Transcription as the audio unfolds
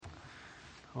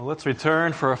Well, let's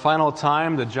return for a final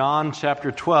time to John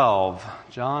chapter 12.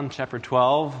 John chapter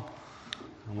 12,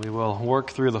 and we will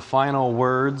work through the final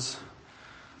words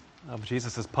of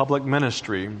Jesus' public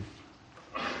ministry,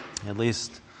 at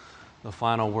least the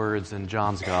final words in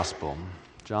John's Gospel.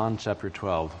 John chapter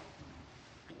 12.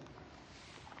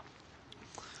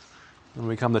 When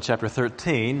we come to chapter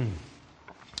 13,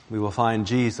 we will find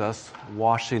Jesus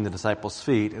washing the disciples'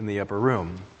 feet in the upper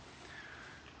room.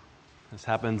 This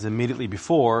happens immediately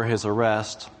before his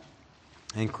arrest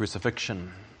and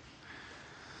crucifixion.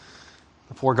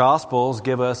 The four Gospels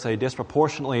give us a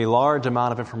disproportionately large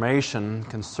amount of information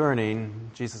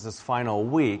concerning Jesus' final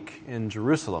week in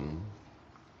Jerusalem.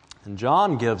 And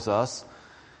John gives us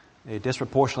a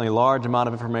disproportionately large amount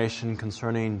of information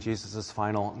concerning Jesus'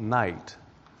 final night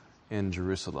in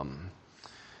Jerusalem.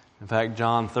 In fact,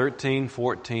 John 13,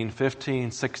 14,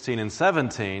 15, 16, and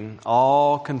 17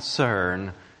 all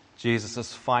concern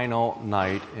Jesus' final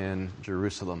night in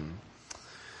Jerusalem.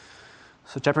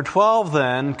 So chapter 12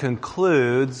 then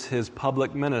concludes his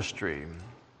public ministry.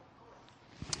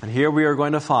 And here we are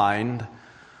going to find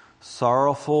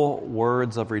sorrowful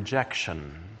words of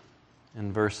rejection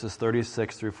in verses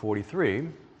 36 through 43,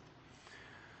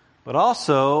 but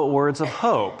also words of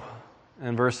hope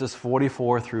in verses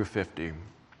 44 through 50.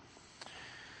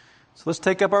 So let's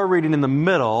take up our reading in the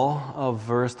middle of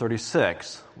verse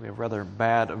 36. We have rather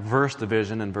bad verse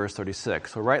division in verse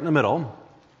 36. So right in the middle,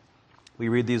 we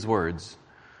read these words.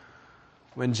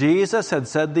 When Jesus had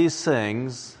said these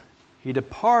things, he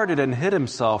departed and hid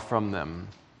himself from them.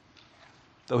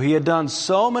 Though he had done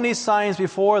so many signs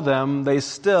before them, they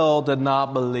still did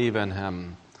not believe in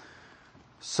him,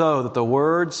 so that the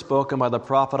word spoken by the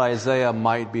prophet Isaiah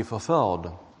might be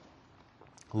fulfilled.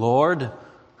 Lord,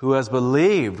 who has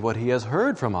believed what he has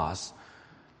heard from us?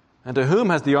 And to whom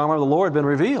has the arm of the Lord been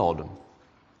revealed?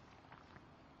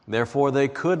 Therefore they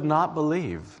could not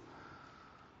believe.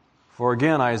 For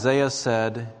again Isaiah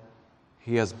said,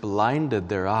 he has blinded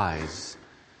their eyes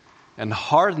and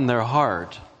hardened their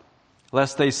heart,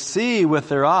 lest they see with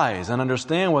their eyes and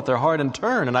understand with their heart and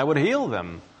turn, and I would heal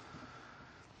them.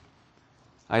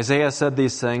 Isaiah said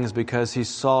these things because he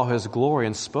saw his glory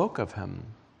and spoke of him.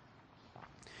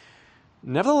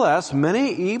 Nevertheless,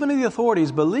 many, even of the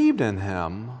authorities, believed in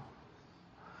him,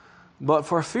 but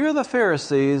for fear of the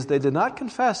Pharisees, they did not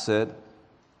confess it,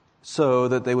 so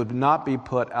that they would not be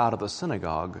put out of the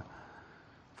synagogue.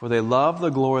 For they love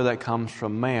the glory that comes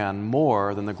from man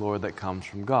more than the glory that comes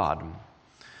from God.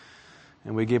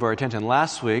 And we gave our attention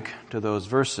last week to those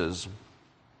verses.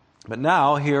 But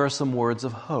now, here are some words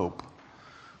of hope.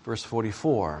 Verse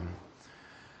 44.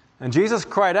 And Jesus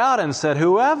cried out and said,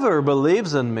 whoever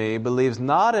believes in me believes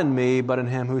not in me, but in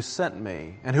him who sent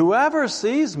me. And whoever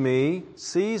sees me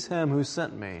sees him who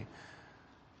sent me.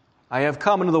 I have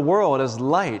come into the world as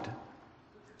light,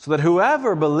 so that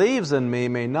whoever believes in me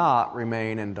may not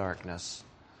remain in darkness.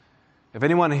 If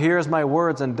anyone hears my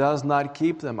words and does not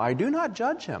keep them, I do not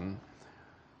judge him.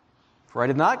 For I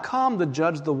did not come to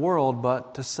judge the world,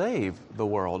 but to save the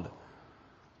world.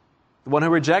 The one who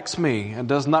rejects me and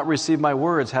does not receive my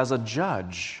words has a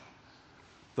judge.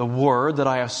 The word that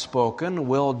I have spoken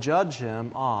will judge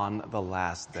him on the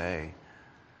last day.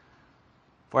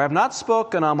 For I have not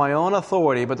spoken on my own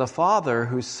authority, but the Father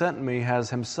who sent me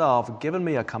has himself given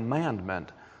me a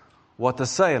commandment, what to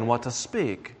say and what to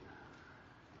speak.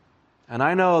 And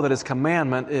I know that his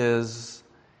commandment is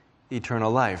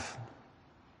eternal life.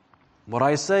 What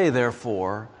I say,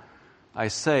 therefore, I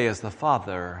say as the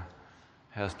Father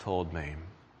has told me.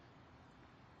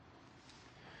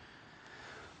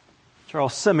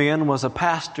 Charles Simeon was a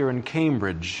pastor in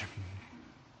Cambridge.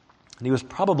 And he was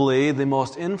probably the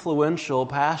most influential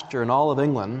pastor in all of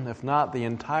England, if not the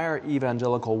entire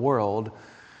evangelical world,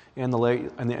 in the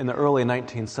early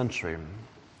 19th century.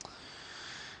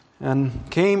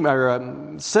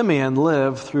 And Simeon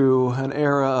lived through an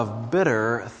era of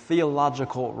bitter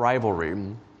theological rivalry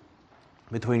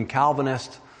between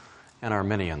Calvinists and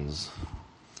Arminians.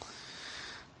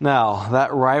 Now,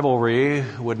 that rivalry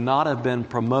would not have been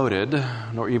promoted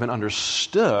nor even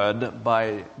understood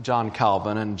by John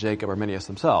Calvin and Jacob Arminius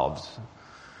themselves.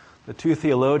 The two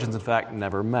theologians, in fact,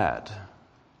 never met.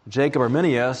 Jacob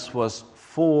Arminius was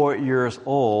 4 years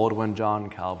old when John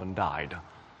Calvin died.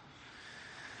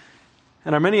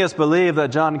 And Arminius believed that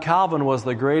John Calvin was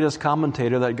the greatest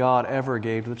commentator that God ever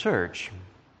gave to the church.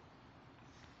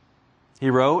 He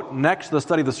wrote, next to the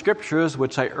study of the Scriptures,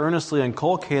 which I earnestly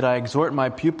inculcate, I exhort my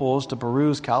pupils to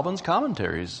peruse Calvin's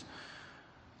commentaries,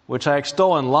 which I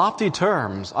extol in lofty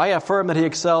terms. I affirm that he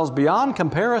excels beyond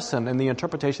comparison in the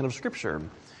interpretation of Scripture.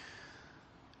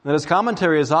 that his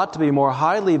commentaries ought to be more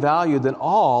highly valued than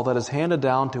all that is handed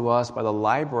down to us by the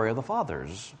library of the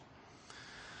Fathers.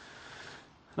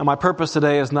 Now, my purpose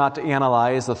today is not to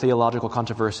analyze the theological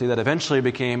controversy that eventually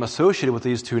became associated with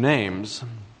these two names,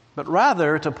 but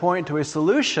rather to point to a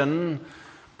solution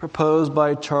proposed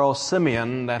by Charles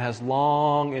Simeon that has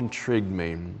long intrigued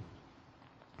me.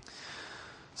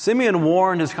 Simeon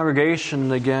warned his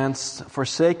congregation against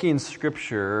forsaking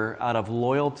Scripture out of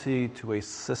loyalty to a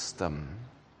system.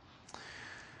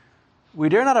 We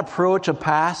dare not approach a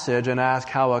passage and ask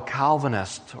how a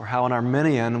Calvinist or how an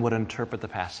Arminian would interpret the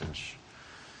passage.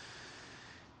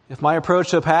 If my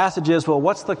approach to a passage is, well,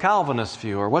 what's the Calvinist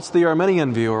view, or what's the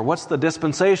Arminian view, or what's the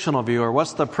dispensational view, or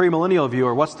what's the premillennial view,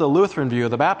 or what's the Lutheran view,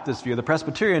 the Baptist view, the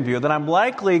Presbyterian view, then I'm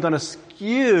likely going to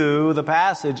skew the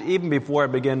passage even before I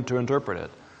begin to interpret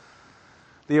it.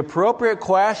 The appropriate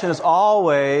question is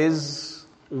always,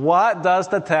 what does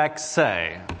the text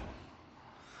say?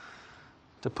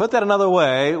 To put that another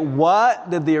way, what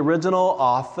did the original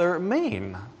author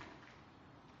mean?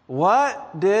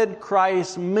 What did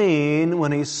Christ mean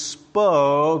when he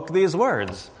spoke these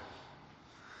words?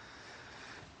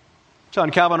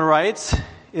 John Calvin writes,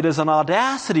 "It is an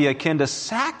audacity akin to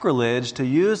sacrilege to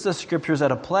use the Scriptures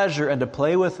at a pleasure and to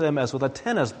play with them as with a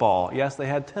tennis ball." Yes, they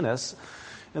had tennis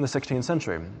in the 16th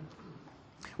century,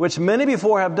 which many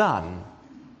before have done.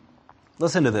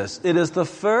 Listen to this. It is the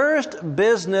first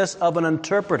business of an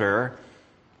interpreter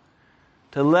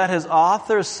to let his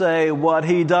author say what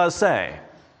he does say,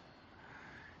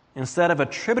 instead of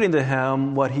attributing to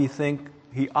him what he think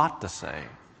he ought to say.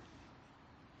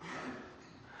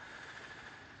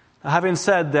 Now, having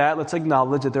said that, let's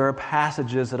acknowledge that there are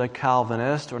passages that a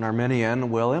Calvinist or an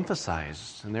Arminian will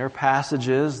emphasize. And there are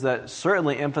passages that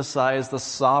certainly emphasize the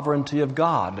sovereignty of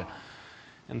God,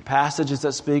 and passages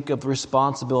that speak of the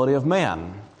responsibility of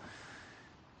man.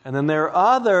 And then there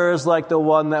are others, like the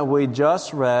one that we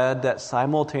just read, that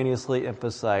simultaneously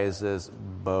emphasizes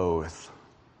both.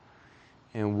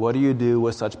 And what do you do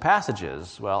with such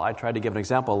passages? Well, I tried to give an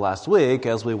example last week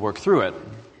as we work through it.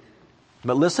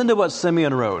 But listen to what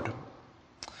Simeon wrote.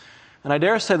 And I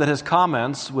dare say that his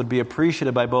comments would be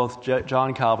appreciated by both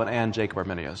John Calvin and Jacob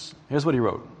Arminius. Here's what he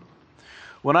wrote.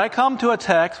 "When I come to a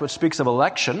text which speaks of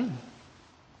election,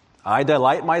 I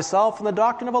delight myself in the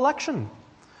doctrine of election.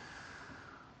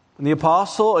 When the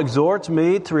apostle exhorts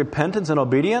me to repentance and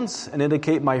obedience and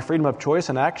indicate my freedom of choice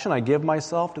and action, I give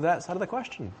myself to that side of the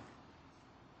question."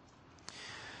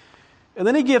 And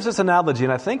then he gives this analogy,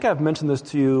 and I think I've mentioned this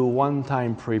to you one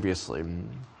time previously.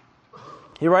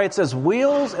 He writes, "As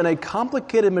wheels in a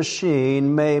complicated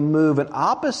machine may move in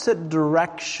opposite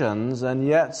directions and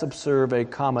yet subserve a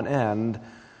common end,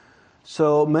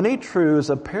 so many truths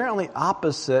apparently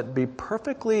opposite be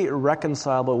perfectly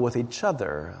reconcilable with each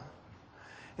other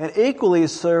and equally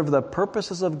serve the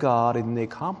purposes of God in the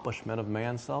accomplishment of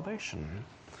man's salvation."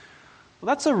 Well,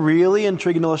 that's a really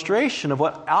intriguing illustration of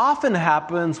what often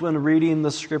happens when reading the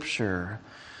Scripture.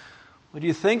 When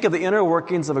you think of the inner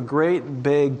workings of a great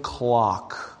big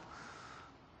clock,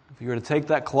 if you were to take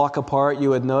that clock apart, you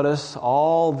would notice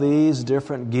all these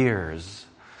different gears.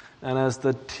 And as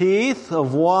the teeth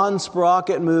of one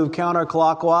sprocket move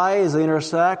counterclockwise, they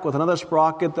intersect with another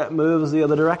sprocket that moves the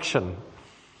other direction.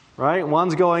 Right?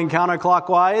 One's going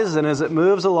counterclockwise, and as it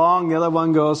moves along, the other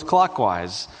one goes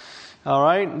clockwise. All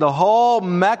right? The whole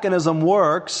mechanism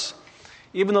works,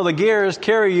 even though the gears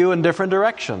carry you in different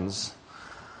directions.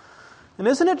 And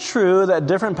isn't it true that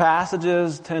different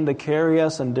passages tend to carry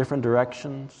us in different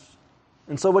directions?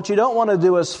 And so what you don't want to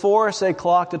do is force a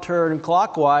clock to turn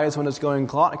clockwise when it's going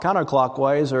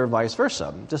counterclockwise or vice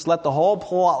versa. Just let the whole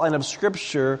plot line of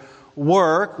Scripture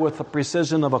work with the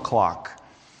precision of a clock.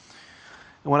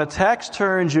 And when a text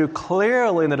turns you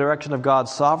clearly in the direction of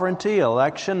God's sovereignty,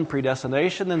 election,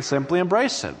 predestination, then simply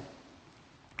embrace it.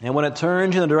 And when it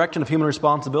turns you in the direction of human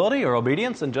responsibility or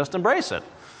obedience, then just embrace it.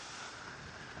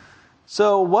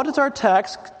 So what does our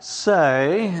text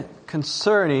say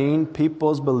concerning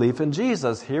people's belief in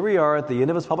Jesus? Here we are at the end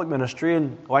of his public ministry,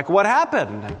 and what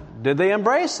happened? Did they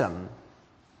embrace him?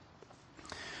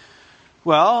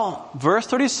 Well, verse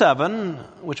 37,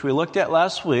 which we looked at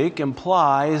last week,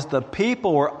 implies the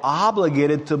people were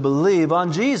obligated to believe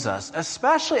on Jesus,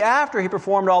 especially after he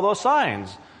performed all those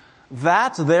signs.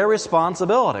 That's their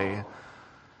responsibility.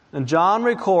 And John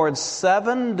records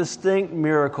 7 distinct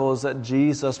miracles that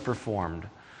Jesus performed.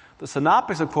 The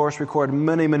synoptics, of course, record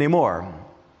many, many more.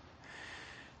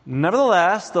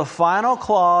 Nevertheless, the final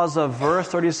clause of verse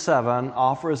 37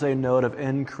 offers a note of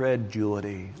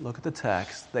incredulity. Look at the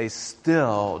text. They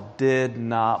still did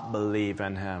not believe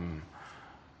in him.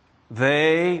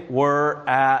 They were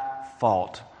at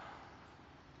fault.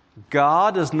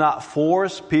 God does not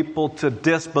force people to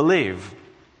disbelieve.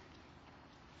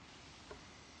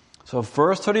 So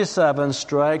verse 37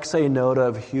 strikes a note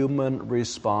of human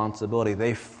responsibility.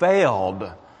 They failed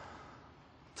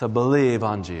to believe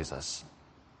on Jesus.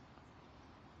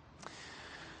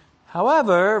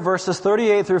 However, verses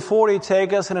 38 through 40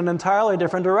 take us in an entirely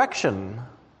different direction,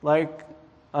 like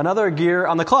another gear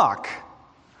on the clock.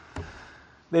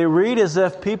 They read as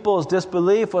if people's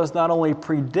disbelief was not only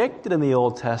predicted in the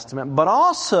Old Testament, but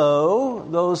also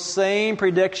those same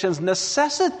predictions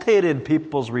necessitated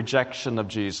people's rejection of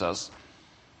Jesus.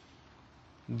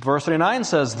 Verse 39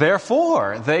 says,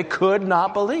 therefore, they could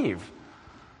not believe.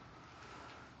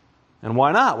 And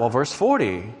why not? Well, verse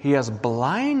 40, he has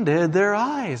blinded their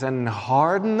eyes and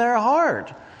hardened their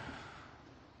heart.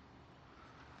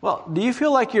 Well, do you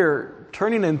feel like you're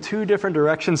turning in two different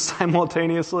directions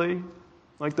simultaneously?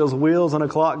 Like those wheels on a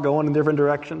clock going in different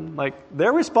directions? Like,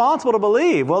 they're responsible to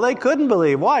believe. Well, they couldn't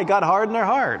believe. Why? God hardened their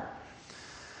heart.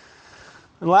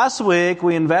 And last week,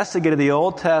 we investigated the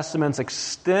Old Testament's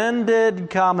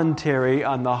extended commentary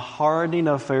on the hardening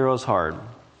of Pharaoh's heart.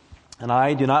 And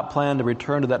I do not plan to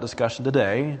return to that discussion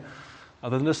today,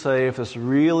 other than to say, if this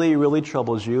really, really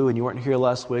troubles you and you weren't here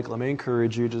last week, let me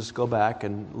encourage you to just go back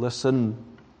and listen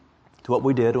to what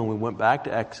we did when we went back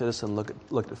to Exodus and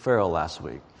looked at Pharaoh last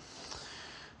week.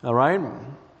 All right?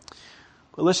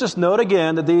 But let's just note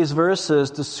again that these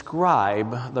verses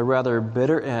describe the rather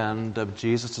bitter end of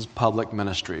Jesus' public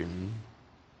ministry.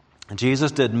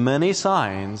 Jesus did many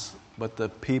signs, but the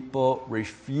people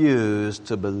refused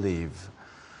to believe.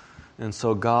 And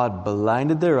so God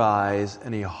blinded their eyes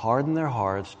and he hardened their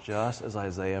hearts, just as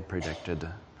Isaiah predicted.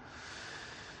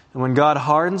 And when God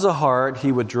hardens a heart,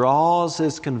 he withdraws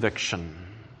his conviction,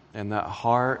 and that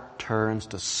heart turns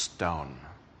to stone.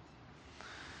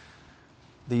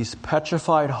 These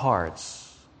petrified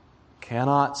hearts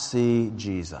cannot see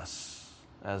Jesus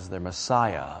as their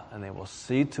Messiah, and they will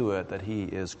see to it that he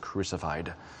is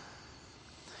crucified.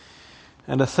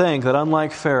 And to think that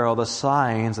unlike Pharaoh, the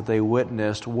signs that they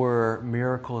witnessed were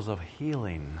miracles of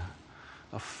healing,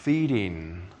 of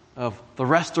feeding, of the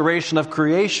restoration of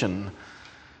creation.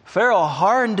 Pharaoh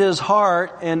hardened his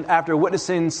heart and after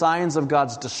witnessing signs of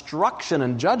God's destruction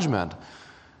and judgment.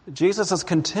 Jesus'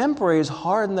 contemporaries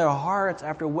hardened their hearts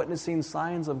after witnessing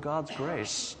signs of God's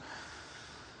grace.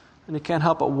 And you can't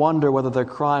help but wonder whether their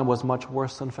crime was much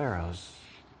worse than Pharaoh's.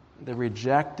 They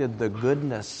rejected the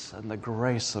goodness and the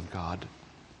grace of God.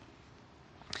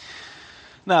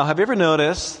 Now, have you ever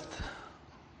noticed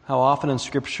how often in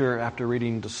Scripture, after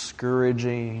reading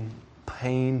discouraging,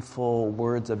 painful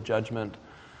words of judgment,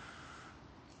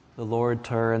 the Lord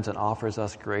turns and offers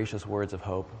us gracious words of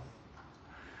hope?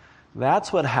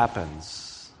 That's what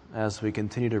happens as we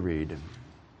continue to read.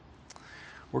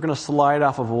 We're going to slide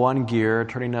off of one gear,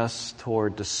 turning us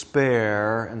toward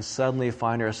despair, and suddenly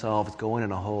find ourselves going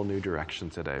in a whole new direction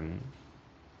today.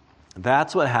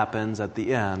 That's what happens at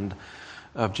the end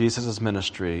of Jesus'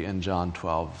 ministry in John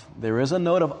 12. There is a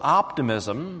note of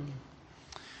optimism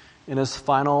in his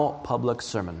final public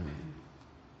sermon.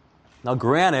 Now,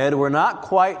 granted, we're not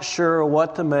quite sure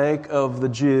what to make of the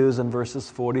Jews in verses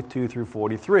 42 through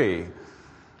 43.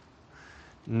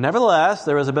 Nevertheless,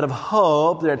 there is a bit of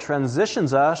hope that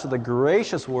transitions us to the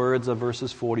gracious words of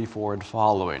verses 44 and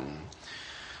following.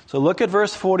 So look at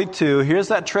verse 42. Here's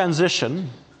that transition.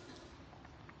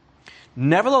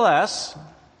 Nevertheless,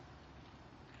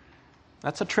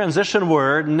 that's a transition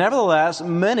word. Nevertheless,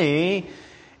 many,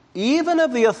 even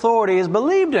of the authorities,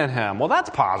 believed in him. Well, that's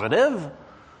positive.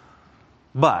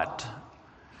 But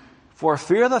for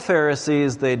fear of the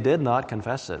Pharisees, they did not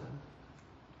confess it,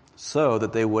 so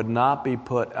that they would not be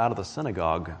put out of the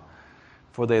synagogue.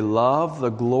 For they love the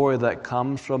glory that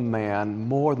comes from man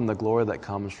more than the glory that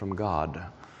comes from God.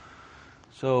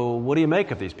 So what do you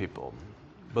make of these people?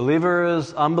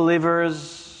 Believers,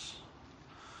 unbelievers?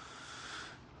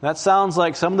 That sounds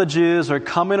like some of the Jews are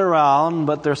coming around,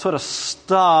 but they're sort of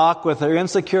stuck with their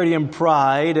insecurity and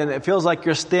pride, and it feels like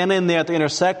you're standing there at the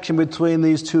intersection between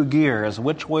these two gears.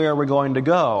 Which way are we going to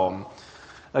go?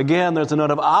 Again, there's a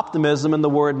note of optimism in the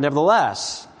word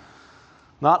nevertheless.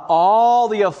 Not all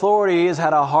the authorities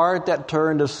had a heart that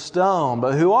turned to stone,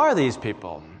 but who are these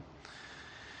people?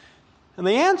 And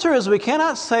the answer is we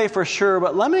cannot say for sure,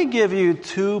 but let me give you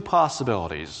two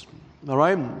possibilities. All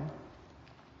right?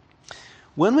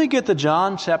 When we get to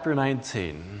John chapter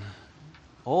 19,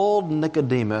 old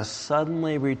Nicodemus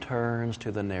suddenly returns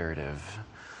to the narrative.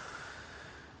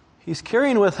 He's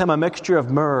carrying with him a mixture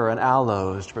of myrrh and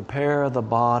aloes to prepare the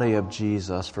body of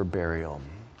Jesus for burial.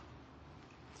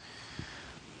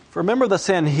 For a member of the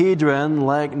Sanhedrin,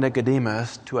 like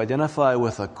Nicodemus, to identify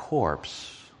with a corpse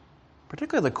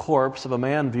particularly the corpse of a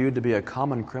man viewed to be a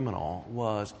common criminal,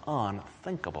 was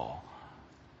unthinkable.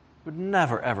 Would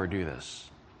never, ever do this.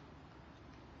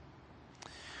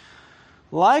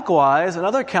 Likewise,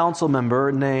 another council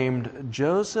member named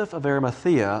Joseph of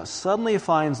Arimathea suddenly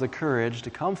finds the courage to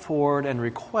come forward and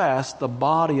request the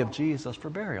body of Jesus for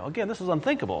burial. Again, this is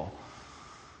unthinkable.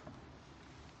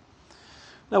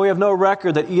 Now, we have no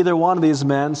record that either one of these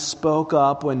men spoke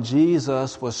up when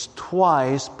Jesus was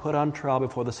twice put on trial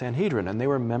before the Sanhedrin, and they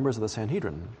were members of the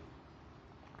Sanhedrin.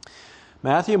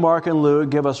 Matthew, Mark, and Luke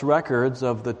give us records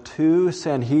of the 2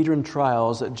 Sanhedrin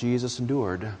trials that Jesus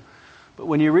endured. But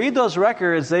when you read those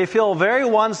records, they feel very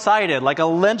one-sided, like a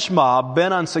lynch mob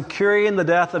bent on securing the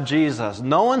death of Jesus.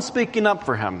 No one's speaking up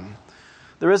for him.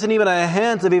 There isn't even a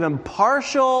hint of even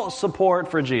partial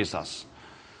support for Jesus.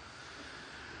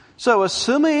 So,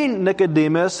 assuming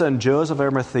Nicodemus and Joseph of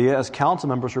Arimathea as council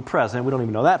members were present, we don't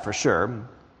even know that for sure,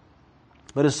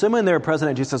 but assuming they were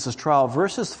present at Jesus' trial,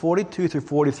 verses 42 through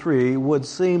 43 would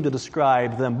seem to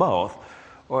describe them both,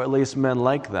 or at least men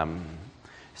like them.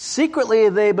 Secretly,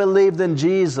 they believed in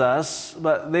Jesus,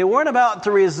 but they weren't about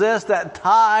to resist that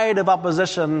tide of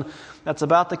opposition that's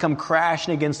about to come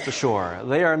crashing against the shore.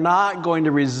 They are not going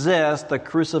to resist the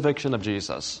crucifixion of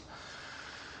Jesus.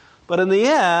 But in the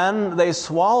end, they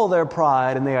swallow their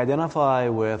pride and they identify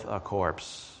with a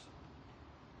corpse.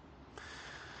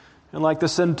 And like the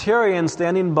centurion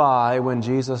standing by when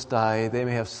Jesus died, they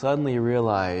may have suddenly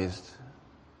realized,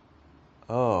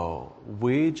 oh,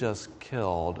 we just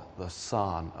killed the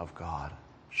Son of God.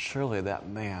 Surely that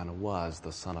man was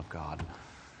the Son of God.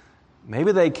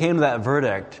 Maybe they came to that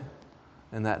verdict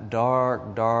in that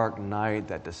dark, dark night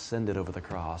that descended over the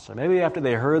cross. Or maybe after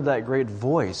they heard that great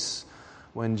voice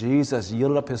when Jesus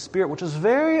yielded up his spirit, which is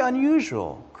very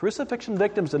unusual. Crucifixion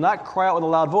victims did not cry out with a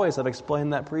loud voice. I've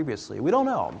explained that previously. We don't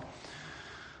know.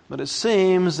 But it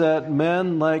seems that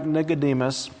men like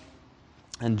Nicodemus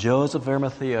and Joseph of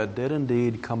Arimathea did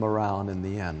indeed come around in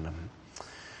the end.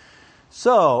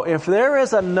 So, if there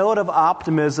is a note of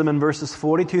optimism in verses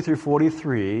 42 through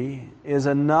 43, is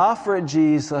enough for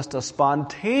Jesus to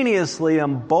spontaneously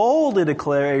and boldly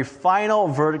declare a final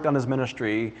verdict on his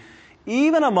ministry,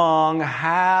 even among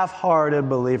half-hearted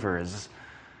believers.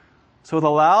 So with a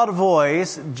loud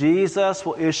voice, Jesus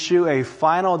will issue a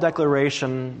final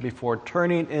declaration before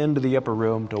turning into the upper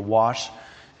room to wash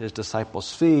his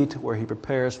disciples' feet, where he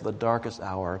prepares for the darkest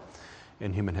hour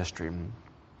in human history.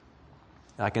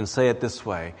 I can say it this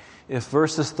way. If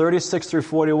verses 36 through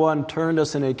 41 turned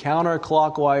us in a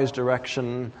counterclockwise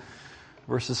direction,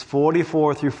 verses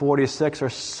 44 through 46 are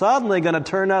suddenly going to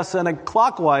turn us in a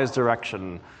clockwise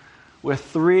direction with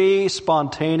 3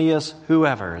 spontaneous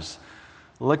whoever's.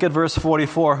 Look at verse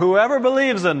 44. Whoever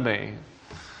believes in me.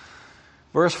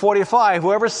 Verse 45.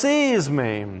 Whoever sees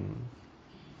me.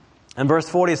 And verse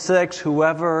 46.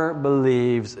 Whoever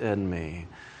believes in me.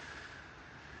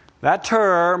 That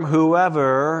term,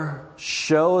 whoever,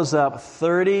 shows up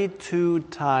 32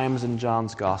 times in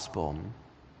John's Gospel.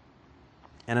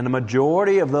 And in a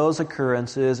majority of those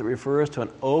occurrences, it refers to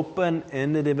an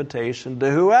open-ended invitation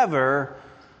to whoever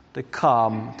to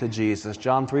come to Jesus.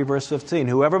 John 3, verse 15.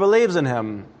 Whoever believes in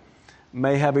him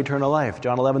may have eternal life.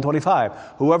 John 11:25.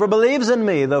 Whoever believes in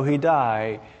me, though he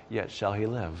die, yet shall he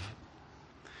live.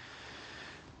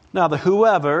 Now, the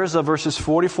whoever's of verses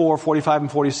 44, 45, and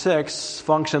 46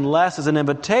 function less as an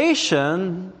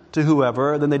invitation to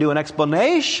whoever than they do an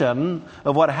explanation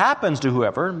of what happens to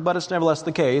whoever, but it's nevertheless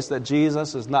the case that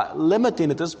Jesus is not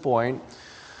limiting at this point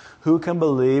who can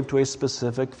believe to a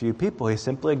specific few people. He's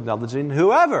simply acknowledging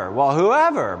whoever. Well,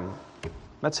 whoever.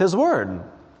 That's his word.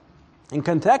 And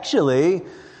contextually,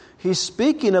 he's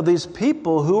speaking of these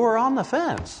people who are on the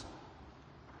fence.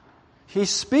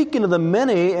 He's speaking of the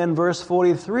many in verse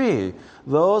 43,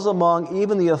 those among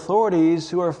even the authorities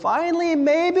who are finally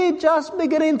maybe just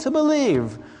beginning to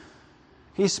believe.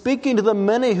 He's speaking to the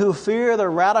many who fear the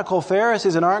radical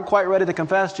Pharisees and aren't quite ready to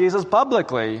confess Jesus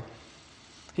publicly.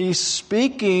 He's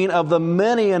speaking of the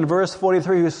many in verse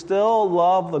 43 who still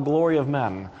love the glory of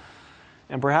men.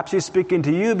 And perhaps he's speaking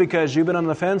to you because you've been on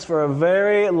the fence for a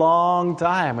very long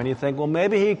time. And you think, well,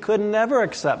 maybe he could never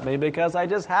accept me because I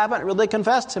just haven't really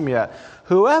confessed him yet.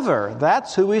 Whoever,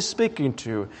 that's who he's speaking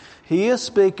to. He is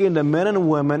speaking to men and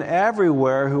women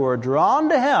everywhere who are drawn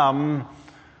to him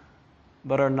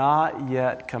but are not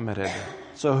yet committed.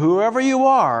 So whoever you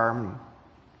are,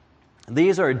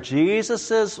 these are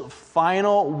Jesus'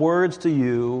 final words to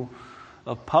you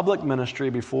of public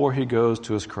ministry before he goes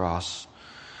to his cross.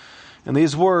 And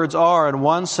these words are, in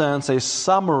one sense, a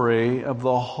summary of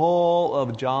the whole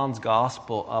of John's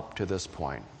gospel up to this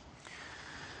point.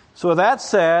 So with that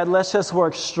said, let's just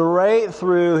work straight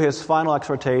through his final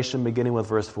exhortation, beginning with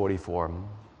verse 44.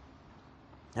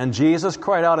 And Jesus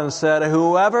cried out and said,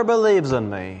 "Whoever believes in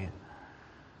me,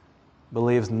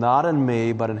 believes not in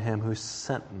me, but in him who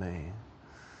sent me."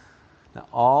 Now,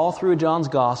 all through John's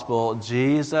Gospel,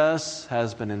 Jesus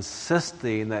has been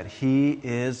insisting that he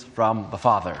is from the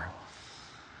Father.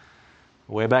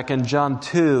 Way back in John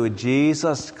 2,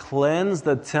 Jesus cleansed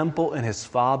the temple in his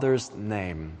Father's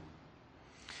name.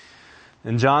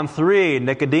 In John 3,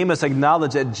 Nicodemus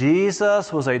acknowledged that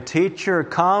Jesus was a teacher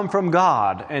come from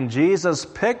God, and Jesus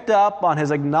picked up on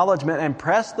his acknowledgement and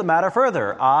pressed the matter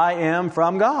further. I am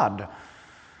from God.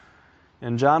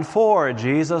 In John 4,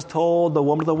 Jesus told the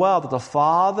woman of the well that the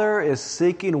Father is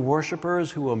seeking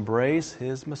worshipers who embrace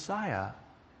his Messiah.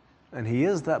 And he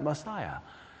is that Messiah.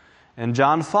 In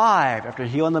John 5, after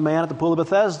healing the man at the pool of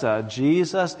Bethesda,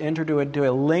 Jesus entered into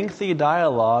a lengthy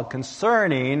dialogue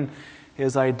concerning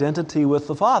his identity with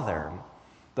the Father.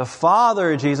 The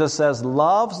Father, Jesus says,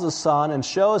 loves the Son and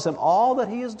shows him all that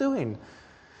he is doing.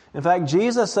 In fact,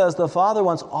 Jesus says the Father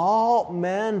wants all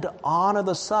men to honor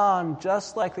the Son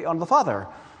just like they honor the Father.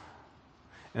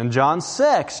 In John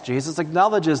 6, Jesus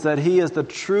acknowledges that he is the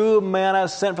true manna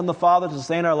sent from the Father to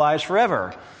sustain our lives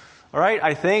forever. All right,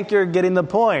 I think you're getting the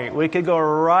point. We could go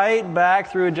right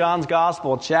back through John's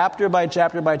Gospel, chapter by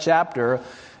chapter by chapter, and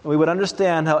we would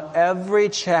understand how every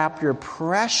chapter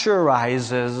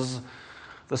pressurizes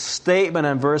the statement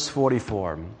in verse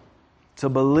 44. To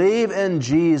believe in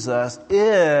Jesus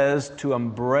is to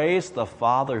embrace the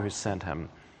Father who sent him.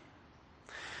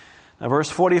 Now,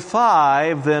 verse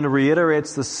 45 then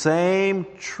reiterates the same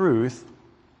truth,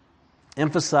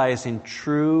 emphasizing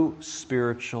true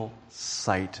spiritual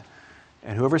sight.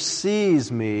 And whoever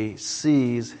sees me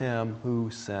sees him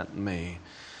who sent me.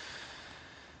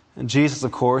 And Jesus,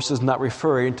 of course, is not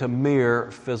referring to mere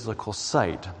physical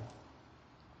sight.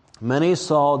 Many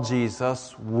saw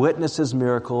Jesus, witnessed his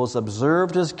miracles,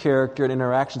 observed his character and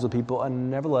interactions with people,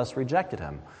 and nevertheless rejected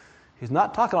him. He's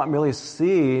not talking about merely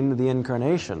seeing the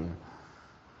incarnation.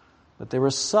 But there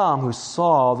were some who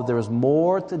saw that there was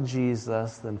more to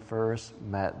Jesus than first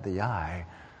met the eye.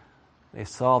 They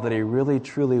saw that he really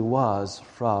truly was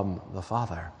from the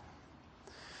Father.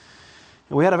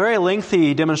 And we had a very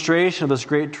lengthy demonstration of this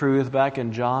great truth back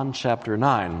in John chapter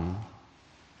 9.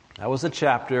 That was the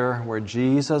chapter where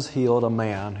Jesus healed a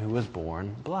man who was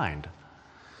born blind.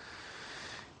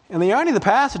 And the irony of the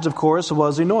passage, of course,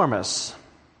 was enormous.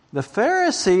 The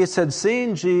Pharisees had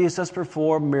seen Jesus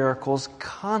perform miracles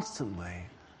constantly,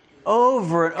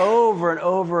 over and over and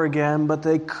over again, but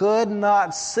they could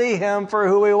not see him for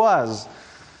who he was.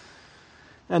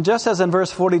 And just as in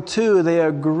verse 42, they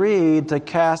agreed to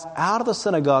cast out of the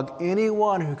synagogue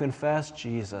anyone who confessed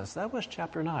Jesus. That was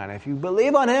chapter 9. If you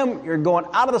believe on him, you're going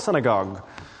out of the synagogue.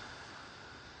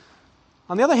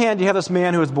 On the other hand, you have this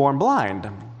man who was born blind.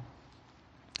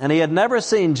 And he had never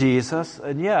seen Jesus,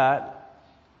 and yet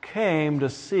came to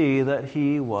see that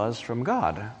he was from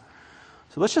God.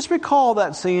 So let's just recall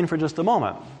that scene for just a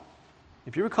moment.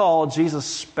 If you recall, Jesus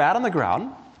spat on the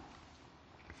ground.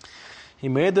 He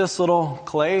made this little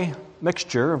clay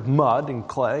mixture of mud and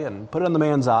clay and put it in the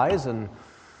man's eyes and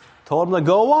told him to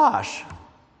go wash.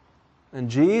 And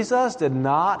Jesus did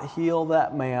not heal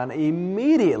that man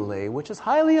immediately, which is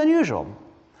highly unusual.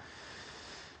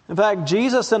 In fact,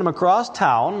 Jesus sent him across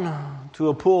town to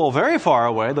a pool very far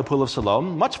away, the pool of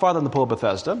Siloam, much farther than the pool of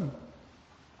Bethesda,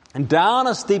 and down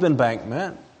a steep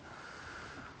embankment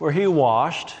where he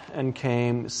washed and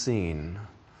came seen.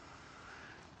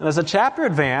 And as the chapter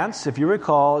advanced, if you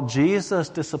recall, Jesus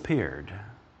disappeared.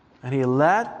 And he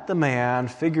let the man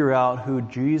figure out who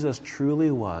Jesus truly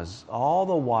was. All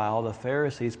the while, the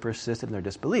Pharisees persisted in their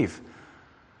disbelief.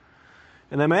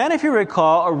 And the man, if you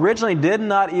recall, originally did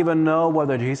not even know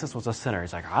whether Jesus was a sinner.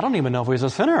 He's like, I don't even know if he's a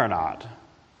sinner or not.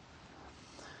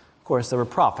 Of course, there were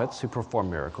prophets who performed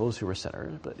miracles who were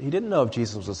sinners, but he didn't know if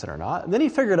Jesus was a sinner or not. And then he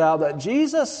figured out that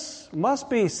Jesus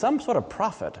must be some sort of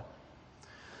prophet.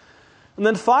 And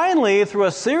then finally, through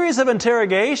a series of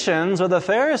interrogations where the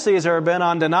Pharisees are bent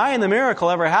on denying the miracle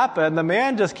ever happened, the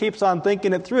man just keeps on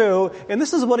thinking it through, and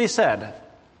this is what he said.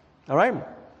 All right?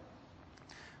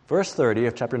 Verse 30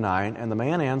 of chapter 9, and the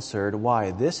man answered,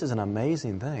 why, this is an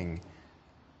amazing thing.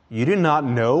 You do not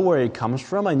know where he comes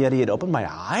from, and yet he had opened my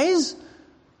eyes?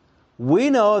 We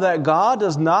know that God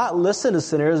does not listen to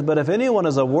sinners, but if anyone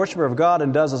is a worshiper of God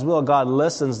and does his will, God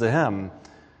listens to him.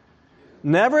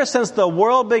 Never since the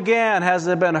world began has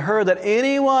it been heard that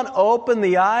anyone opened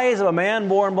the eyes of a man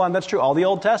born blind. That's true. All the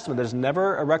Old Testament, there's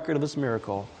never a record of this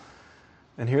miracle.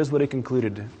 And here's what he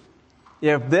concluded.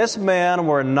 If this man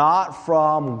were not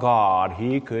from God,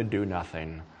 he could do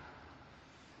nothing.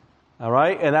 All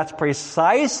right? And that's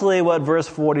precisely what verse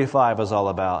 45 is all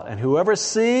about. And whoever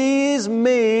sees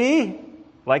me,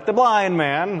 like the blind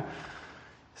man,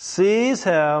 sees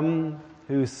him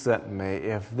who sent me.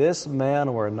 If this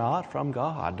man were not from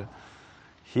God,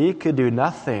 he could do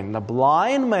nothing. The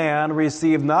blind man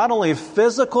received not only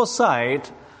physical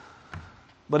sight,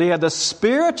 but he had the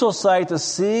spiritual sight to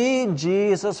see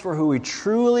Jesus for who he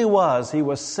truly was. He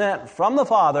was sent from the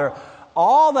Father.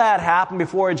 All that happened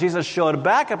before Jesus showed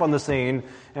back up on the scene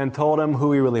and told him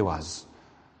who he really was.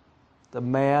 The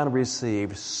man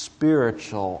received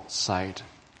spiritual sight.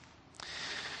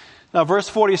 Now, verse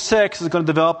 46 is going to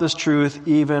develop this truth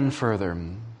even further.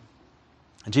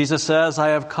 Jesus says, I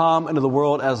have come into the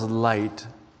world as light,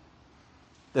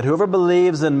 that whoever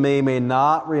believes in me may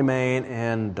not remain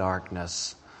in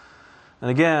darkness. And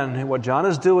again, what John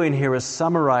is doing here is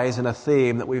summarizing a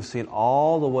theme that we've seen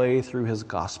all the way through his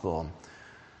gospel.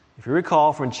 If you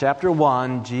recall from chapter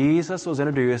 1, Jesus was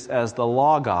introduced as the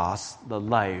Logos, the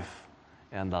life,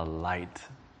 and the light.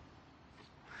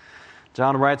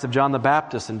 John writes of John the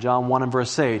Baptist in John 1 and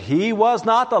verse 8, he was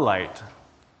not the light,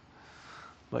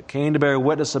 but came to bear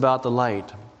witness about the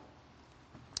light.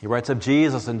 He writes of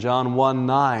Jesus in John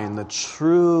 1:9, the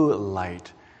true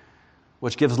light,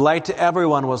 which gives light to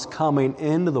everyone, was coming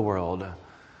into the world.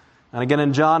 And again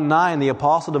in John 9, the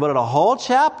apostle devoted a whole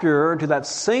chapter to that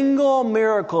single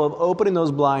miracle of opening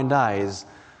those blind eyes.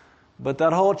 But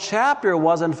that whole chapter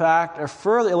was in fact a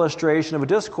further illustration of a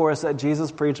discourse that Jesus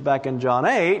preached back in John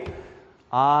 8,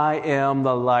 I am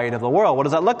the light of the world. What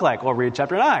does that look like? Well, read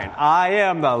chapter 9. I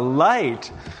am the light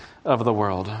of the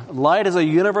world. Light is a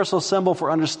universal symbol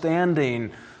for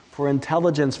understanding, for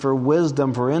intelligence, for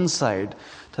wisdom, for insight.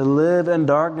 To live in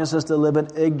darkness is to live in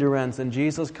ignorance, and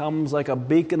Jesus comes like a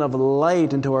beacon of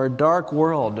light into our dark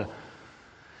world.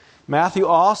 Matthew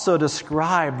also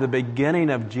described the beginning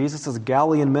of Jesus'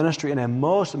 Galilean ministry in a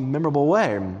most memorable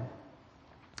way.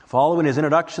 Following his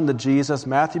introduction to Jesus,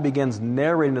 Matthew begins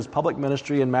narrating his public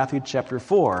ministry in Matthew chapter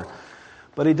 4.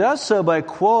 But he does so by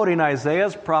quoting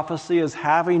Isaiah's prophecy as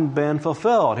having been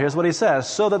fulfilled. Here's what he says,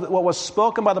 so that what was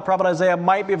spoken by the prophet Isaiah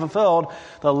might be fulfilled,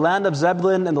 the land of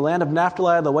Zebulun and the land of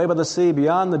Naphtali, the way by the sea,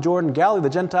 beyond the Jordan, Galilee, the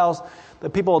Gentiles, the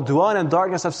people dwelling in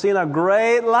darkness have seen a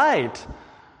great light.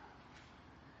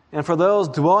 And for those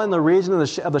dwelling in the region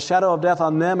of the shadow of death,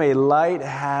 on them a light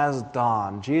has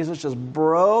dawned. Jesus just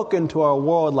broke into our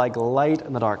world like light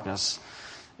in the darkness.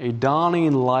 A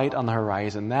dawning light on the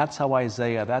horizon. That's how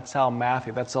Isaiah, that's how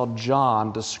Matthew, that's how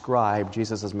John described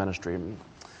Jesus' ministry. And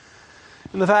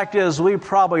the fact is, we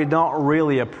probably don't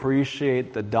really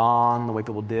appreciate the dawn the way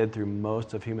people did through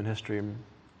most of human history.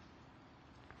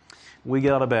 We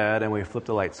get out of bed and we flip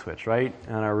the light switch, right?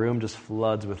 And our room just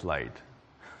floods with light.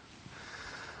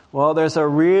 Well, there's a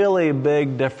really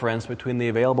big difference between the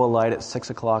available light at 6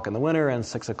 o'clock in the winter and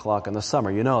 6 o'clock in the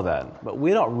summer. You know that. But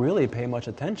we don't really pay much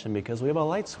attention because we have a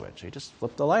light switch. You just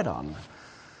flip the light on.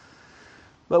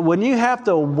 But when you have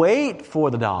to wait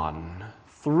for the dawn,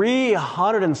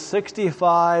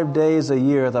 365 days a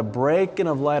year, the breaking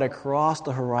of light across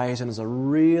the horizon is a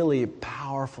really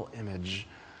powerful image.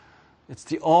 It's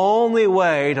the only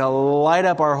way to light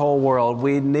up our whole world.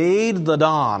 We need the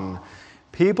dawn.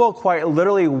 People quite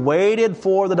literally waited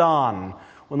for the dawn.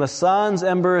 When the sun's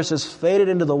embers just faded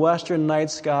into the western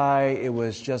night sky, it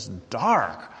was just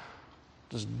dark.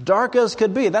 Just dark as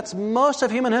could be. That's most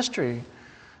of human history.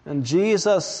 And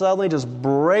Jesus suddenly just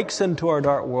breaks into our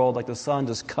dark world like the sun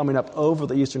just coming up over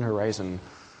the eastern horizon.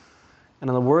 And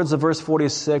in the words of verse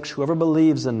 46, whoever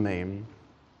believes in me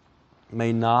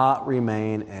may not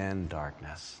remain in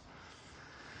darkness.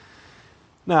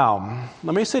 Now,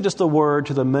 let me say just a word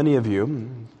to the many of you,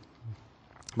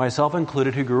 myself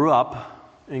included, who grew up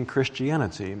in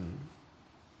Christianity,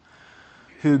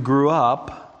 who grew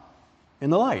up in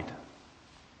the light.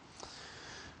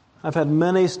 I've had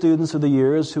many students through the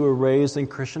years who were raised in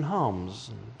Christian homes,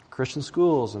 Christian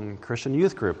schools, and Christian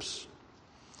youth groups.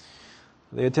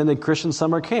 They attended Christian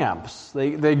summer camps.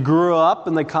 They grew up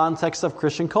in the context of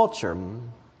Christian culture.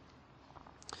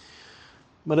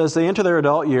 But as they enter their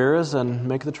adult years and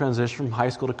make the transition from high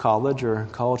school to college or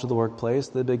college to the workplace,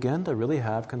 they begin to really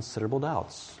have considerable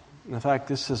doubts. In fact,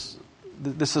 this is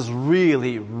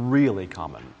really, really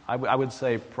common. I would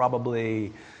say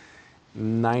probably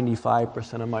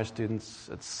 95% of my students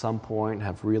at some point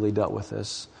have really dealt with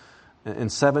this. In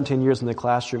 17 years in the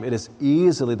classroom, it is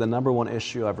easily the number one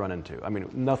issue I've run into. I mean,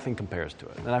 nothing compares to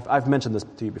it. And I've mentioned this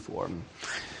to you before.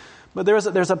 But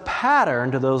there's a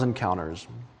pattern to those encounters.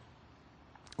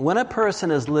 When a person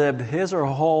has lived his or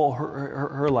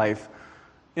her life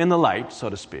in the light, so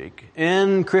to speak,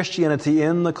 in Christianity,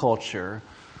 in the culture,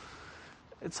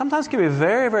 it sometimes can be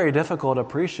very, very difficult to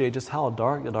appreciate just how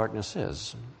dark the darkness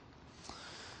is.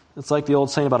 It's like the old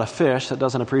saying about a fish that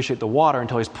doesn't appreciate the water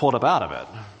until he's pulled up out of it.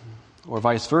 Or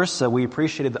vice versa, we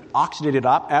appreciated the oxygenated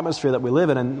atmosphere that we live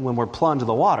in, and when we're plunged in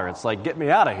the water, it's like, get me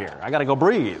out of here. I got to go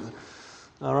breathe.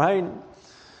 All right?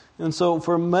 And so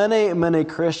for many, many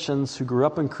Christians who grew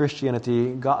up in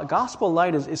Christianity, gospel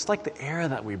light it's like the air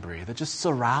that we breathe. It just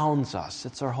surrounds us.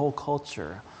 It's our whole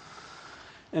culture.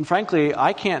 And frankly,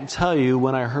 I can't tell you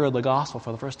when I heard the gospel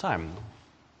for the first time.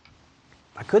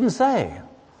 I couldn't say.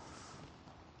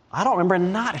 I don't remember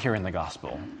not hearing the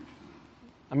gospel.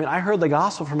 I mean, I heard the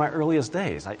gospel from my earliest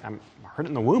days. I heard it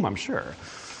in the womb, I'm sure.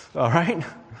 All right?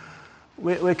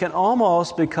 We can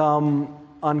almost become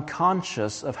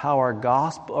unconscious of how our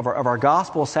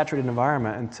gospel-saturated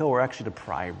environment until we're actually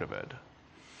deprived of it.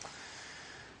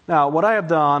 Now, what I have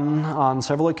done on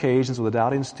several occasions with a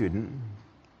doubting student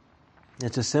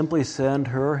is to simply send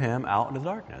her or him out into the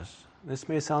darkness. This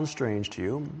may sound strange to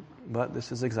you, but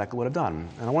this is exactly what I've done.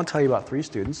 And I want to tell you about 3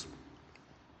 students,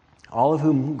 all of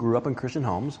whom grew up in Christian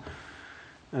homes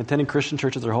and attended Christian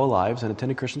churches their whole lives and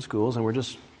attended Christian schools, and we're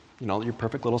just, your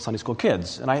perfect little Sunday school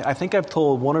kids. And I think I've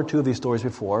told 1 or 2 of these stories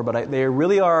before, but they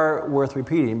really are worth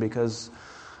repeating because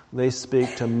they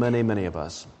speak to many, many of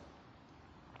us.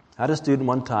 I had a student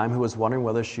one time who was wondering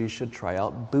whether she should try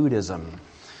out Buddhism.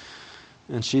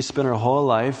 And she spent her whole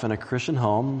life in a Christian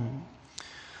home.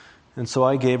 And so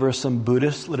I gave her some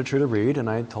Buddhist literature to read, and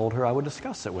I told her I would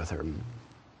discuss it with her.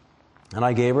 And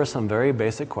I gave her some very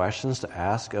basic questions to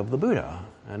ask of the Buddha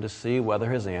and to see whether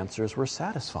his answers were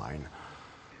satisfying.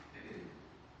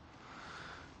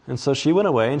 And so she went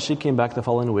away, and she came back the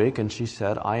following week, and she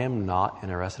said, I am not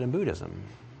interested in Buddhism.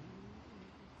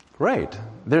 Great.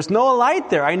 There's no light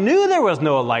there. I knew there was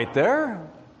no light there.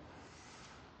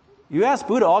 You ask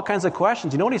Buddha all kinds of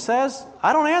questions. You know what he says?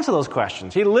 I don't answer those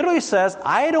questions. He literally says,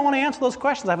 I don't want to answer those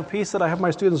questions. I have a piece that I have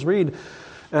my students read,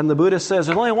 and the Buddha says,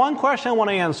 there's only one question I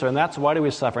want to answer, and that's, why do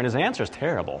we suffer? And his answer is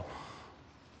terrible.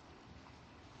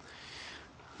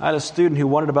 I had a student who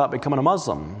wondered about becoming a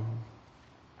Muslim.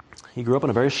 He grew up in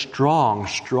a very strong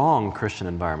Christian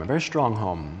environment, very strong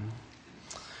home.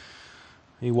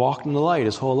 He walked in the light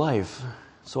his whole life.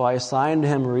 So I assigned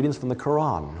him readings from the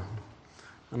Quran.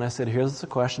 And I said, here's the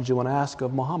questions you want to ask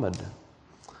of Muhammad.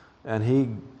 And he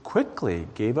quickly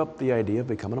gave up the idea of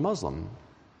becoming a Muslim.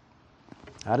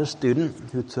 I had a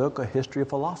student who took a history of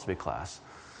philosophy class.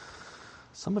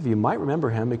 Some of you might remember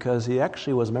him because he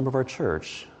actually was a member of our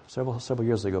church several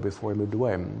years ago before he moved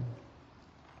away.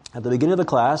 At the beginning of the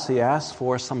class, he asked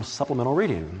for some supplemental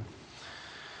reading.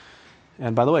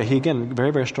 And by the way, he, again,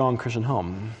 very, very strong Christian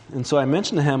home. And so I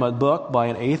mentioned to him a book by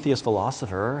an atheist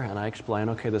philosopher, and I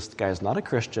explained, okay, this guy is not a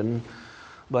Christian,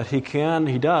 but he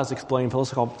does explain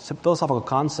philosophical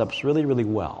concepts really, really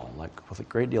well, like with a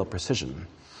great deal of precision.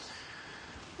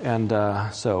 And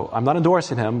so I'm not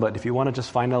endorsing him, but if you want to just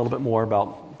find out a little bit more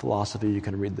about philosophy, you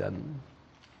can read that.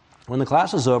 When the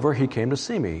class was over, he came to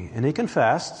see me, and he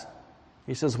confessed.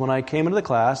 He says, when I came into the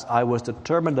class, I was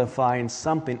determined to find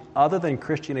something other than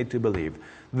Christianity to believe.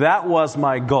 That was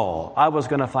my goal. I was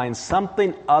going to find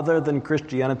something other than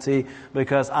Christianity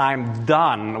because I'm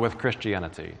done with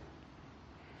Christianity.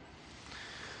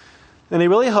 And he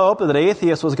really hoped that an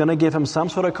atheist was going to give him some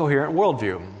sort of coherent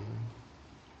worldview.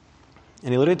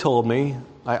 And he literally told me,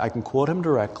 I can quote him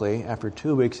directly, after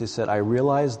 2 weeks he said, I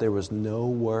realized there was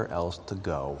nowhere else to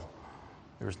go.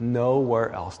 There was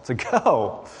nowhere else to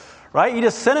go. Right? You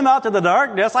just sent him out to the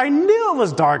darkness. I knew it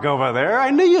was dark over there.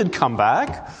 I knew you'd come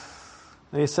back.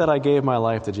 And he said, I gave my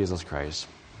life to Jesus Christ.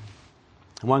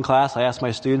 In one class, I asked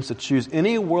my students to choose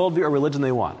any worldview or religion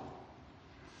they want.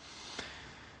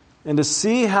 And to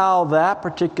see how that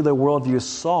particular worldview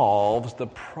solves the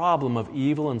problem of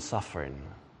evil and suffering.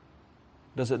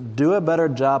 Does it do a better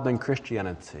job than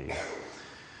Christianity?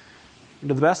 And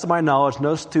to the best of my knowledge,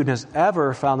 no student has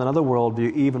ever found another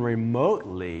worldview even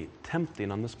remotely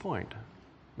tempting on this point.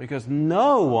 Because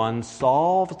no one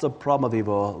solves the problem of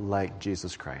evil like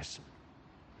Jesus Christ.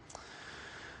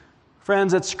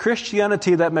 Friends, it's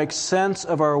Christianity that makes sense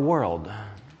of our world.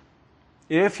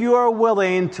 If you are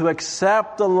willing to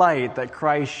accept the light that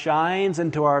Christ shines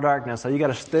into our darkness, so you got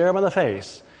to stare him in the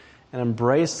face and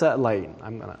embrace that light.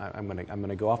 I'm going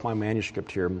to go off my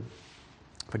manuscript here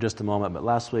for just a moment, but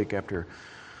last week after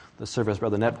the service,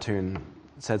 Brother Neptune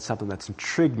said something that's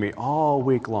intrigued me all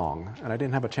week long, and I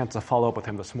didn't have a chance to follow up with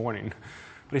him this morning.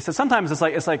 But he said sometimes it's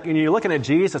like when you're looking at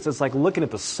Jesus, it's like looking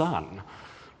at the sun,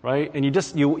 right? And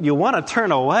you want to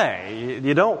turn away.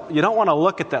 You don't want to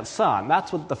look at that sun.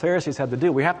 That's what the Pharisees had to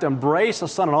do. We have to embrace the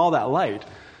sun and all that light.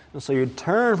 And so you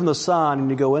turn from the sun and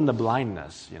you go into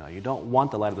blindness. You don't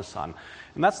want the light of the sun.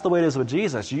 And that's the way it is with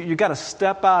Jesus. You've got to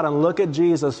step out and look at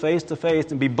Jesus face to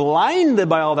face and be blinded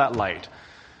by all that light.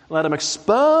 Let him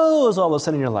expose all the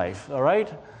sin in your life, all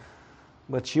right?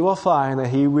 But you will find that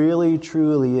he really,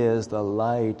 truly is the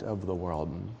light of the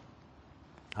world.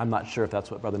 I'm not sure if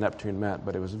that's what Brother Neptune meant,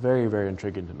 but it was very, very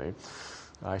intriguing to me.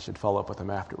 I should follow up with him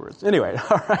afterwards. Anyway,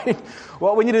 all right.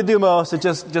 What we need to do most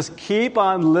is just keep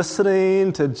on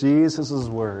listening to Jesus'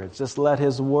 words. Just let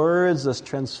his words just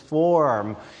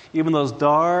transform even those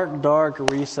dark, dark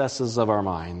recesses of our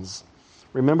minds.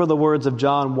 Remember the words of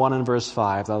John 1 and verse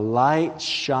 5. The light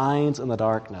shines in the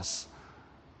darkness,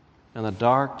 and the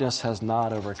darkness has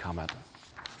not overcome it.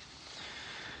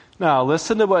 Now,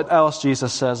 listen to what else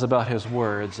Jesus says about his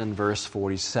words in verse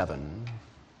 47.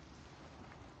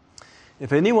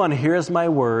 If anyone hears my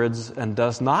words and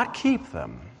does not keep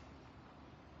them,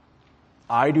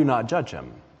 I do not judge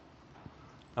him.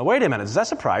 Now, wait a minute. Does that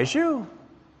surprise you?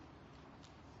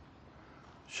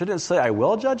 Shouldn't it say, I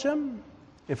will judge him?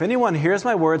 If anyone hears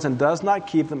my words and does not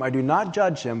keep them, I do not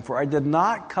judge him, for I did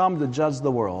not come to judge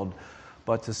the world,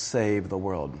 but to save the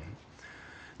world.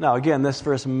 Now, again, this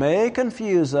verse may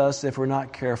confuse us if we're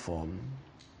not careful.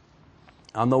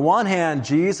 On the one hand,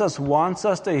 Jesus wants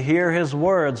us to hear his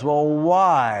words. Well,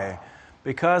 why?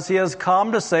 Because he has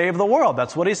come to save the world.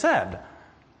 That's what he said.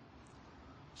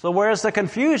 So where's the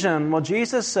confusion? Well,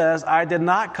 Jesus says, I did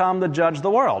not come to judge the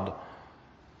world.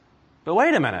 But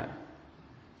wait a minute.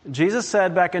 Jesus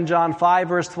said back in John 5,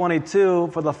 verse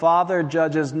 22, for the Father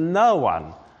judges no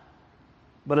one,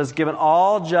 but has given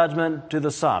all judgment to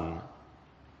the Son.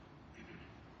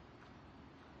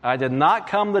 I did not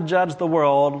come to judge the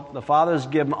world. The Father has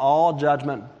given all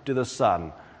judgment to the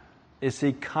Son. Is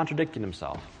he contradicting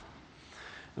himself?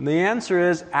 And the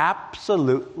answer is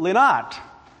absolutely not.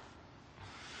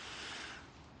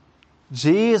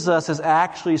 Jesus is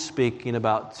actually speaking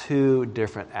about two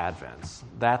different advents.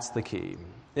 That's the key.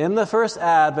 In the first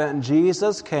advent,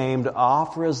 Jesus came to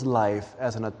offer his life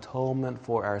as an atonement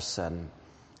for our sin.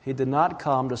 He did not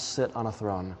come to sit on a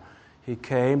throne. He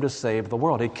came to save the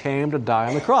world. He came to die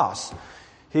on the cross.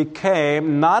 He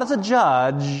came not as a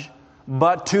judge,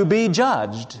 but to be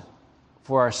judged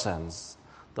for our sins.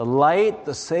 The light,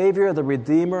 the Savior, the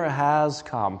Redeemer has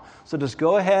come. So just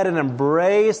go ahead and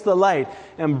embrace the light.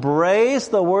 Embrace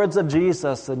the words of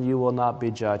Jesus, and you will not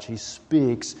be judged. He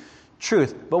speaks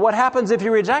truth. But what happens if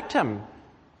you reject him?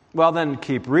 Well, then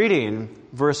keep reading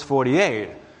verse 48.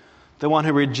 The one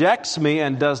who rejects me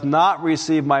and does not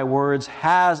receive my words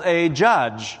has a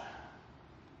judge.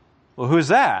 Well, who's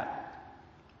that?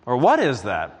 Or what is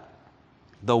that?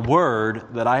 The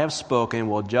word that I have spoken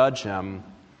will judge him.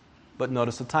 But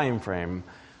notice the time frame,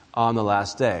 on the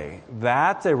last day.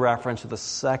 That's a reference to the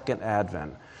second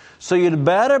advent. So you'd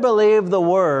better believe the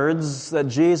words that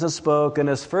Jesus spoke in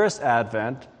his first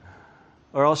advent,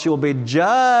 or else you will be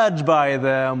judged by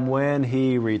them when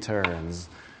he returns.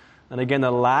 And again,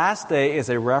 the last day is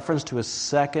a reference to his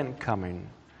second coming.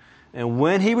 And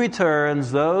when he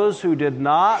returns, those who did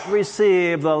not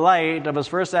receive the light of his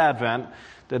first advent,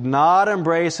 did not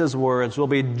embrace his words, will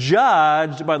be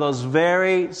judged by those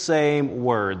very same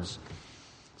words.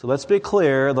 So let's be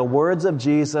clear, the words of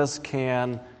Jesus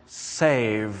can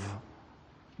save,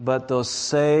 but those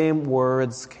same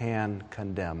words can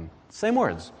condemn. Same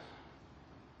words.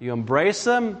 You embrace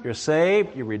them, you're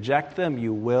saved. You reject them,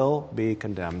 you will be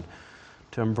condemned.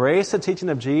 To embrace the teaching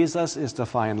of Jesus is to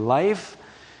find life,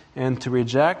 and to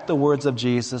reject the words of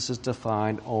Jesus is to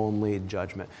find only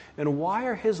judgment. And why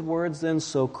are his words then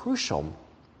so crucial?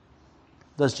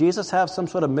 Does Jesus have some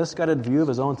sort of misguided view of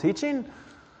his own teaching?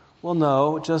 Well,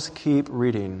 no, just keep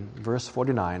reading. Verse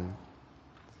 49.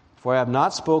 For I have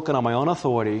not spoken on my own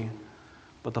authority,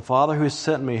 but the Father who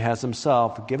sent me has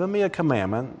himself given me a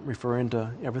commandment, referring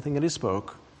to everything that he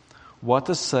spoke, what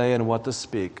to say and what to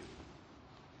speak.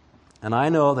 And I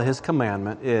know that his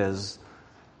commandment is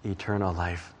eternal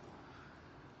life.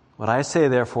 What I say,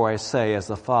 therefore, I say as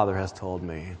the Father has told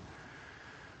me.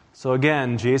 So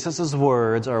again, Jesus'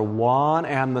 words are one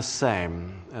and the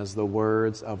same as the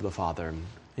words of the Father.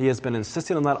 He has been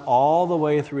insisting on that all the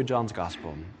way through John's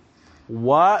Gospel.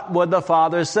 What would the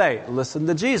Father say? Listen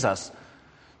to Jesus.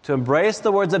 To embrace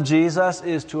the words of Jesus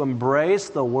is to embrace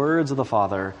the words of the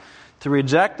Father. To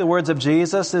reject the words of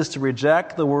Jesus is to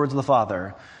reject the words of the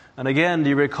Father. And again,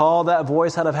 do you recall that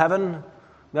voice out of heaven?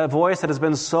 That voice that has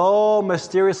been so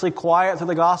mysteriously quiet through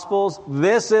the Gospels?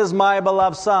 This is my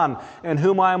beloved Son, in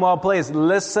whom I am well pleased.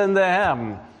 Listen to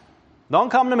him. Don't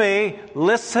come to me.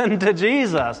 Listen to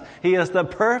Jesus. He is the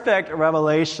perfect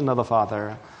revelation of the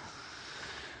Father.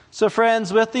 So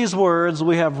friends, with these words,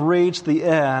 we have reached the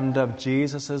end of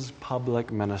Jesus'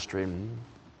 public ministry.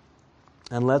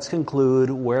 And let's conclude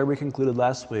where we concluded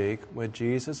last week with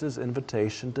Jesus'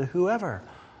 invitation to whoever.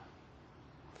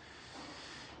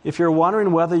 If you're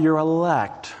wondering whether you're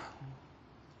elect,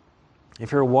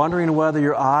 if you're wondering whether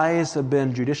your eyes have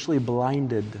been judicially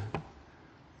blinded,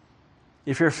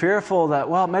 if you're fearful that,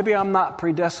 well, maybe I'm not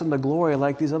predestined to glory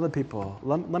like these other people,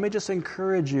 let me just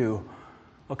encourage you,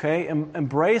 okay?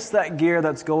 Embrace that gear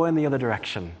that's going the other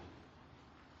direction.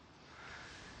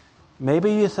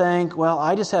 Maybe you think, well,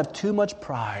 I just have too much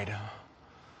pride,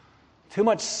 too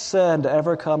much sin to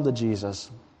ever come to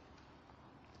Jesus.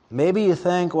 Maybe you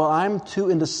think, well, I'm too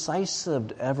indecisive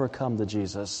to ever come to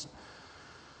Jesus.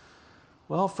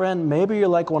 Well, friend, maybe you're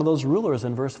like one of those rulers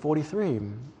in verse 43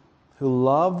 who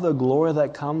love the glory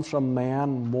that comes from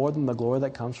man more than the glory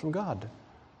that comes from God.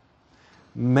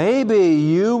 Maybe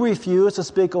you refuse to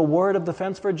speak a word of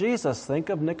defense for Jesus. Think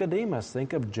of Nicodemus.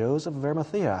 Think of Joseph of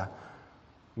Arimathea.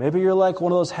 Maybe you're like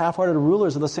one of those half-hearted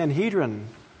rulers of the Sanhedrin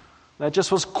that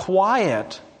just was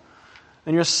quiet,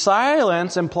 and your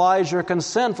silence implies your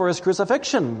consent for his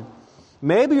crucifixion.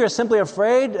 Maybe you're simply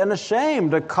afraid and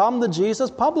ashamed to come to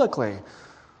Jesus publicly.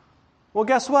 Well,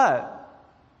 guess what?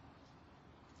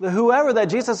 The whoever that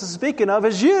Jesus is speaking of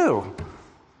is you.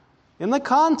 In the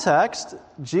context,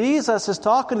 Jesus is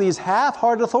talking to these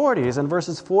half-hearted authorities in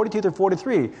verses 42 through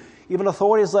 43, even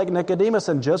authorities like Nicodemus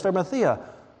and Joseph of Arimathea,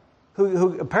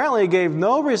 who apparently gave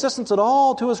no resistance at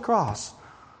all to his cross.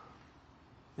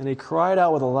 And he cried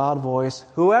out with a loud voice,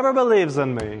 "Whoever believes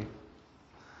in me,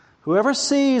 whoever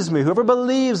sees me, whoever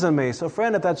believes in me." So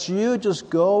friend, if that's you, just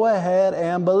go ahead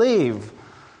and believe.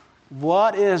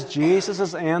 What is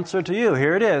Jesus' answer to you?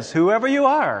 Here it is. Whoever you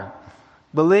are,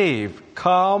 believe.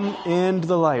 Come into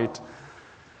the light.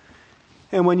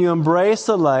 And when you embrace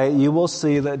the light, you will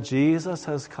see that Jesus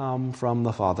has come from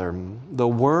the Father. The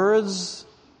words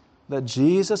that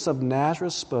Jesus of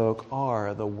Nazareth spoke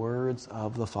are the words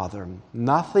of the Father.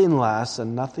 Nothing less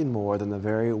and nothing more than the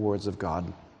very words of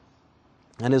God.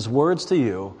 And his words to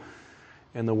you,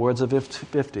 in the words of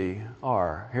 50,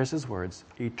 are, here's his words,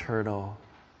 eternal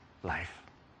life.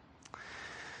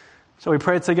 So we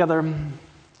pray together.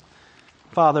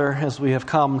 Father, as we have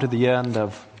come to the end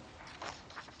of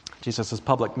Jesus'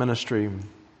 public ministry,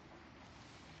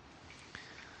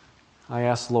 I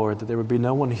ask, Lord, that there would be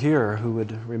no one here who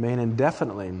would remain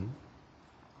indefinitely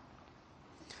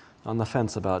on the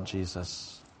fence about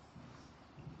Jesus.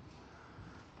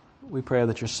 We pray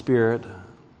that your Spirit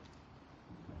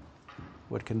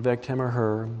would convict him or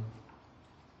her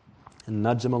and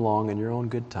nudge them along in your own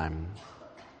good time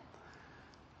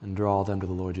and draw them to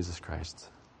the Lord Jesus Christ.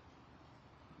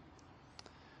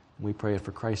 We pray it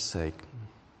for Christ's sake.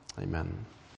 Amen.